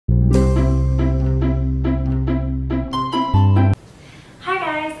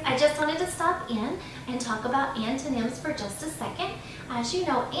as you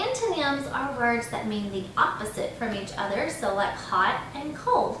know, antonyms are words that mean the opposite from each other, so like hot and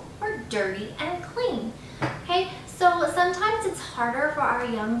cold, or dirty and clean. Okay, so sometimes it's harder for our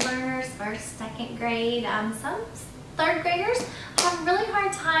young learners, first, second grade, some third graders have a really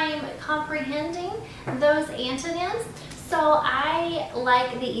hard time comprehending those antonyms. So I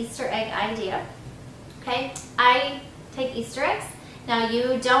like the Easter egg idea. Okay, I take Easter eggs. Now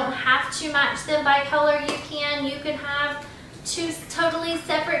you don't have to match them by color. You could have two totally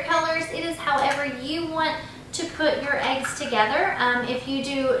separate colors. It is however you want to put your eggs together. If you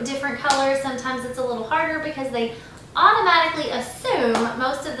do different colors, sometimes it's a little harder because they automatically assume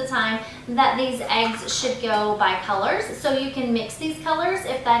most of the time that these eggs should go by colors. So you can mix these colors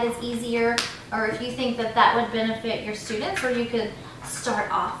if that is easier, or if you think that that would benefit your students, or you could start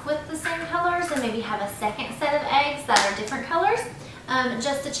off with the same colors and maybe have a second set of eggs that are different colors,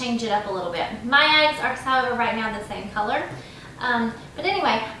 just to change it up a little bit. My eggs are, however, right now the same color. But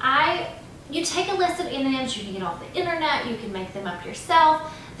anyway, you take a list of antonyms, you can get off the internet, you can make them up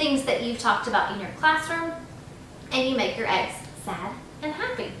yourself, things that you've talked about in your classroom, and you make your eggs sad and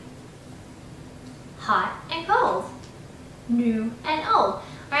happy, hot and cold, new and old. All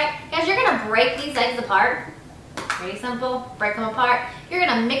right, guys, you're gonna break these eggs apart. Pretty simple, break them apart. You're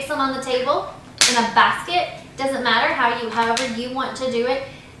gonna mix them on the table in a basket. Doesn't matter however you want to do it.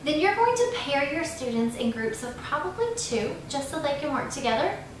 Then you're going to pair your students in groups of probably 2, just so they can work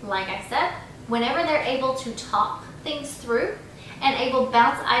together. Like I said, whenever they're able to talk things through and able to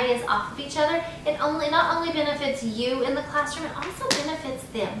bounce ideas off of each other, it not only benefits you in the classroom, it also benefits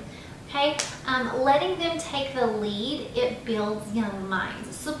them. Okay, letting them take the lead, it builds young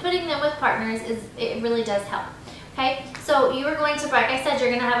minds. So putting them with partners, it really does help. Okay, so you are going to, like I said, you're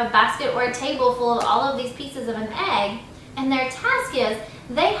going to have a basket or a table full of all of these pieces of an egg, and their task is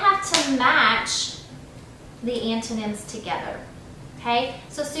they have to match the antonyms together. Okay,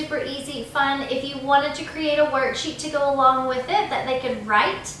 so super easy, fun. If you wanted to create a worksheet to go along with it that they could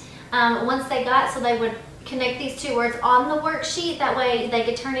write once they got, so they would connect these 2 words on the worksheet, that way they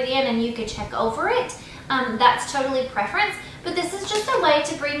could turn it in and you could check over it. That's totally preference, but this is just a way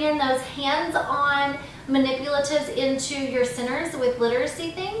to bring in those hands-on manipulatives into your centers with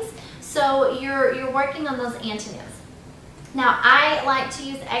literacy things. So you're working on those antonyms. Now, I like to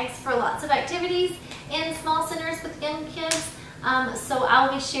use eggs for lots of activities in small centers with young kids, so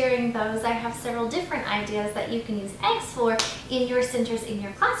I'll be sharing those. I have several different ideas that you can use eggs for in your centers in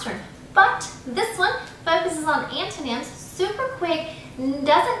your classroom. But this one focuses on antonyms, super quick,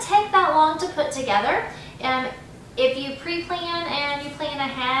 doesn't take that long to put together. If you pre-plan and you plan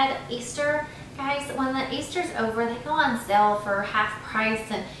ahead, Easter, guys, when the Easter's over, they go on sale for half price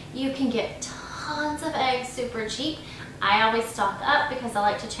and you can get tons of eggs super cheap. I always stock up because I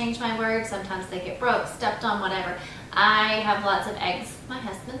like to change my words. Sometimes they get broke, stepped on, whatever. I have lots of eggs. My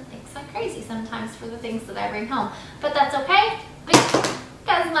husband thinks I'm crazy sometimes for the things that I bring home, but that's okay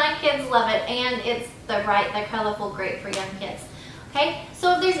because my kids love it, and it's the colorful, great for young kids. Okay,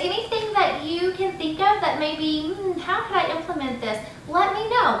 so if there's anything that you can think of that maybe, how could I implement this? Let me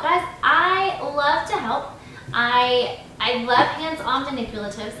know. Guys, I love to help. I love hands-on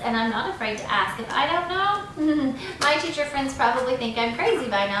manipulatives, and I'm not afraid to ask. If I don't know, my teacher friends probably think I'm crazy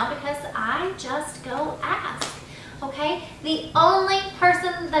by now because I just go ask. Okay, the only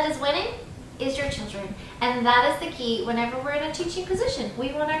person that is winning is your children, and that is the key whenever we're in a teaching position.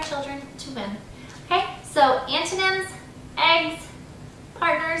 We want our children to win. Okay, so antonyms, eggs,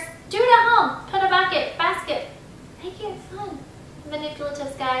 partners, do it at home. Put a basket, make it fun.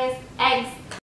 Manipulatives, guys, eggs.